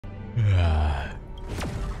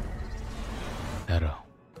Hello.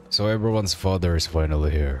 So everyone's father is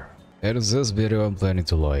finally here. And in this video I'm planning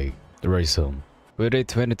to race him. With a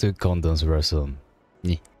 22 condoms race him.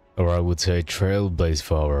 Or I would say trailblaze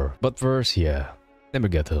power. But first, yeah. Let me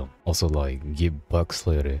get him. Also give Bucks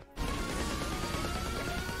Lady.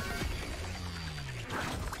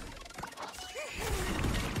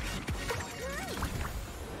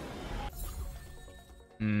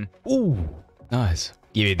 Ooh, nice.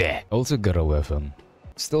 Give me that. Also got a weapon.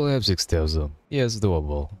 Still have 6,000. Yeah, it's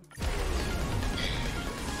doable.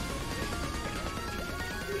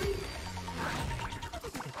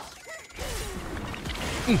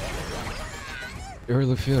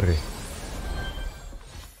 Early Fury.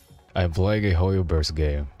 I'm playing a Hoyoverse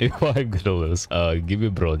game. If I'm gonna lose, give me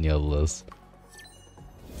Bronya list.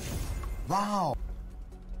 Wow.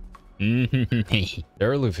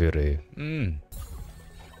 Early Fury.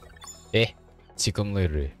 Chicken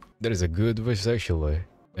Lady. That is a good wish actually.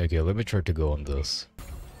 Okay, let me try to go on this.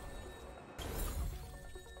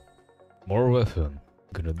 More weapon.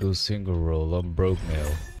 Gonna do single roll, I'm broke now.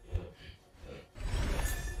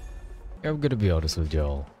 I'm gonna be honest with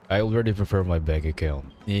y'all. I already prefer my bank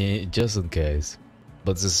account. Just in case.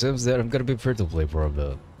 But it seems that I'm gonna be free to play for a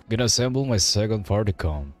bit. Gonna assemble my second party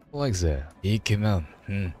comp. Like that. Come on.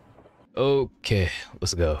 Okay,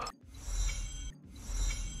 let's go.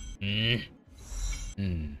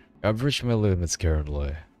 I've reached my limits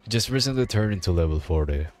currently. Just recently turned into level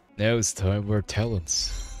 40. Now it's time for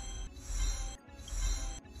talents.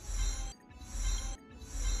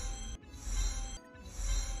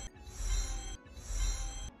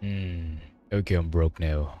 Okay, I'm broke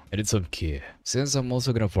now. I need some key. Since I'm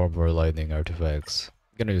also gonna farm more lightning artifacts,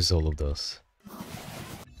 I'm gonna use all of those.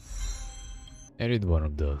 I need one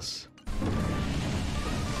of those.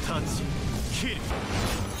 Touch. Kill.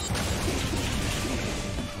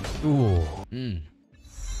 Ooh.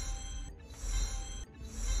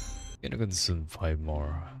 Gonna consume 5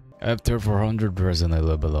 more. After 400 resin I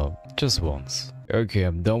level up. Just once. Okay,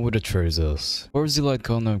 I'm done with the traces. Where's the light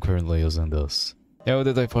cone I'm currently using this? Now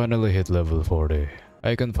that I finally hit level 40,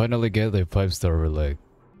 I can finally get a 5-star relic.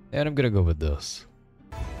 And I'm gonna go with this.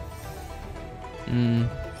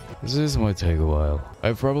 This might take a while.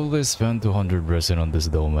 I probably spent 200 resin on this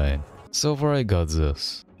domain. So far I got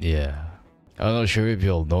this. Yeah. I'm not sure if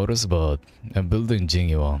y'all noticed, but I'm building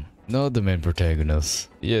Jingyuan, not the main protagonist.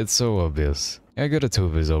 Yeah, it's so obvious. I got a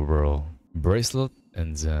 2-piece overall. Bracelet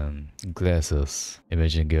and then glasses.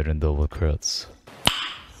 Imagine getting double crits.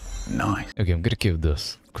 Nice. Okay, I'm gonna keep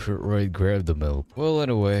this. Right, grab the milk. Well,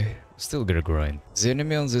 anyway, still gonna grind. The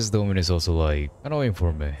enemy on this domain is also annoying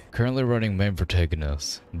for me. Currently running main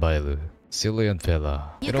protagonist, Bailu, Silly and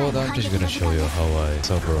Fella. You know what, I'm just gonna show you how I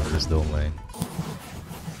suffer on this domain.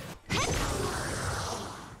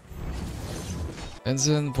 And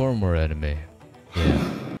then 4 more enemy.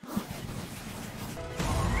 Yeah.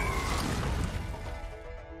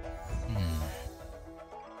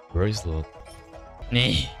 Bracelet.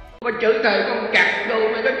 Mà chữ thề con cặc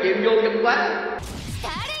đồ mày có chịu vô giùm quá.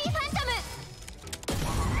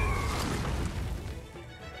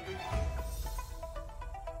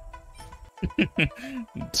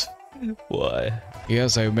 Why?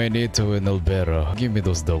 Yes, I may need to win Albera. Give me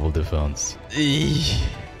those double defense.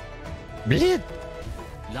 Bleed!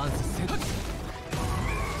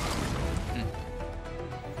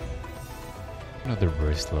 Another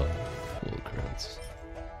bracelet. Full crowds.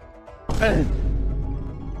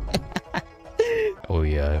 Oh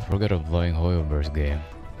yeah, I forgot I'm playing Hoyoverse game.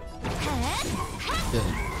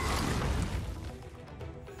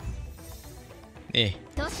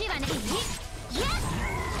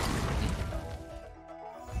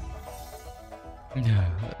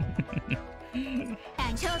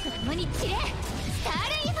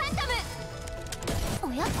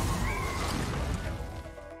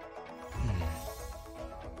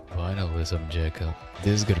 Finally some Jacob.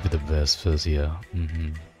 This is gonna be the best fizz, yeah.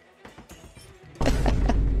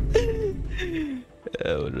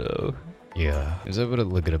 Oh no. Yeah, I'm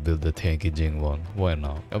definitely gonna build the tanky Jingyuan. Why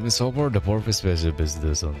not? I mean, so far the perfect spaceship is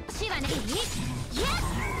this one.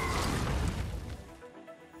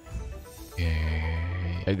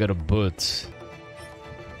 Yay, I got a boot.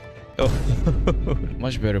 Oh,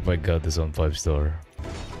 much better if I got this on 5-star.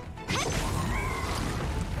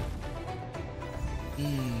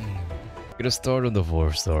 Gonna start on the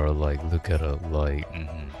 4-star, look at it,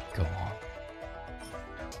 come on.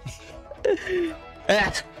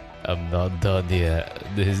 I'm not done yet.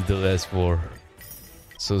 This is the last 4.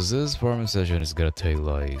 So this farming session is gonna take an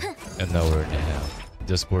hour and a half.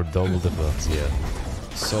 Just for double defense, yeah.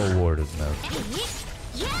 So worth it,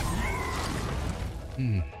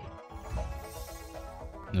 man.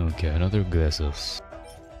 Okay, another glasses.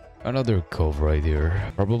 Another cove right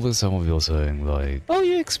here. Probably some of you are saying like, oh,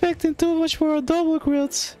 you're expecting too much for a double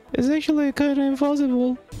crits. It's actually kinda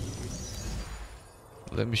impossible.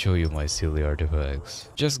 Let me show you my silly artifacts.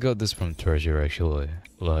 Just got this from treasure actually.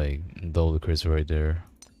 Like, double crits right there.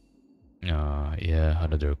 Yeah,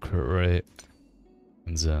 another crit rate.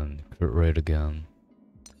 And then crit rate again.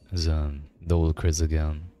 And then double crits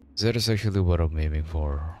again. That is actually what I'm aiming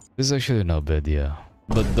for. This is actually not bad, yeah.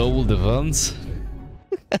 But double defense?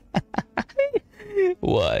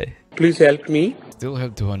 Why? Please help me. Still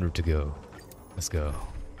have 200 to go. Let's go.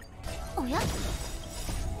 おや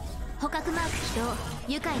捕獲マーク起動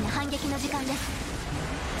愉快な反撃の時間で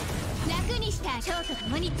す楽にした蝶と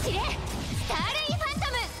共に散れスターレイファント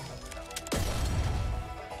ム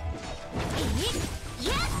い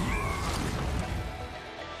や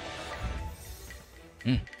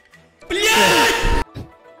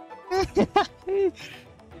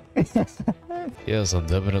Yes, I'm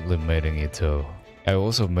definitely mating it too. I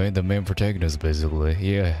also made the main protagonist basically.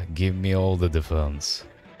 Yeah, give me all the defense.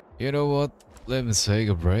 You know what? Let me take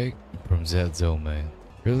a break from that domain.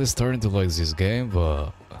 Really starting to like this game,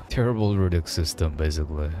 but terrible reading system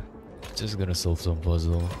basically. Just gonna solve some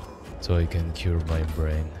puzzle so I can cure my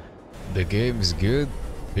brain. The game is good,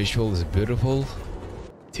 visual is beautiful,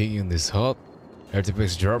 thinking is hot,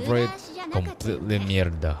 artifacts drop rate completely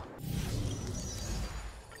mierda.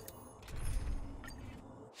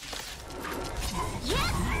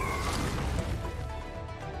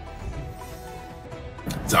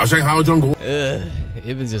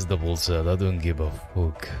 Even just the bullshit, I don't give a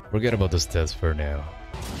fuck. Forget about the stats for now.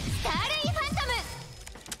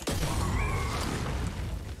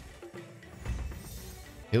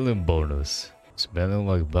 Healing bonus. Smelling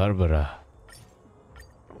like Barbara.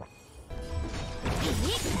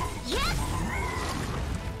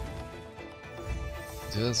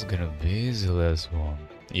 That's gonna be the last one.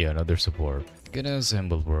 Yeah, another support. Gonna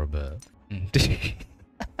assemble for a bit.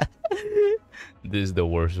 This is the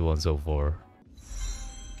worst one so far.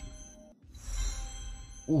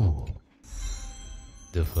 Ooh.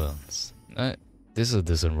 Defense. This is a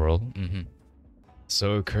decent roll.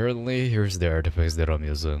 So currently, here's the artifacts that I'm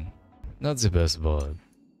using. Not the best, but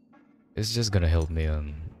it's just gonna help me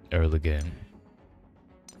in early game.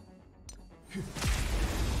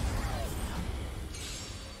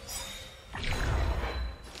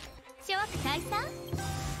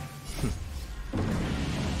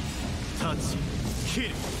 Touch.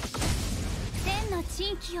 Kill. 千の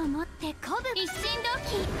珍奇を持って鼓舞一心同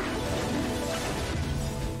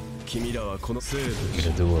期君らはこの生徒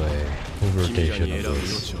Gonna do a full 君ら rotation に選ぶ of 余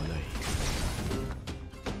this. 地はない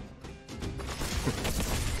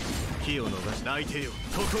気を逃し泣いてよ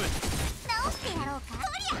ここへ直してやろうか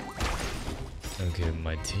Okay,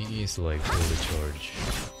 my TD is like fully charged.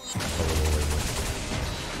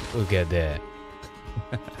 Oh, look at that.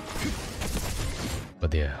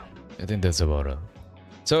 But yeah, I think that's about it.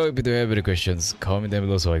 So if you do have any questions, comment down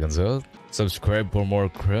below so I can solve. Subscribe for more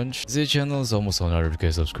crunch. This channel is almost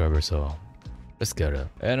 100k subscribers, so let's get it.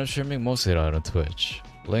 And I'm streaming mostly out on Twitch.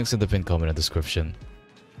 Links in the pinned comment and description.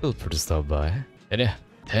 Feel free to stop by. And yeah,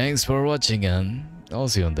 thanks for watching and I'll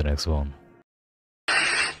see you on the next one.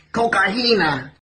 Cocaína.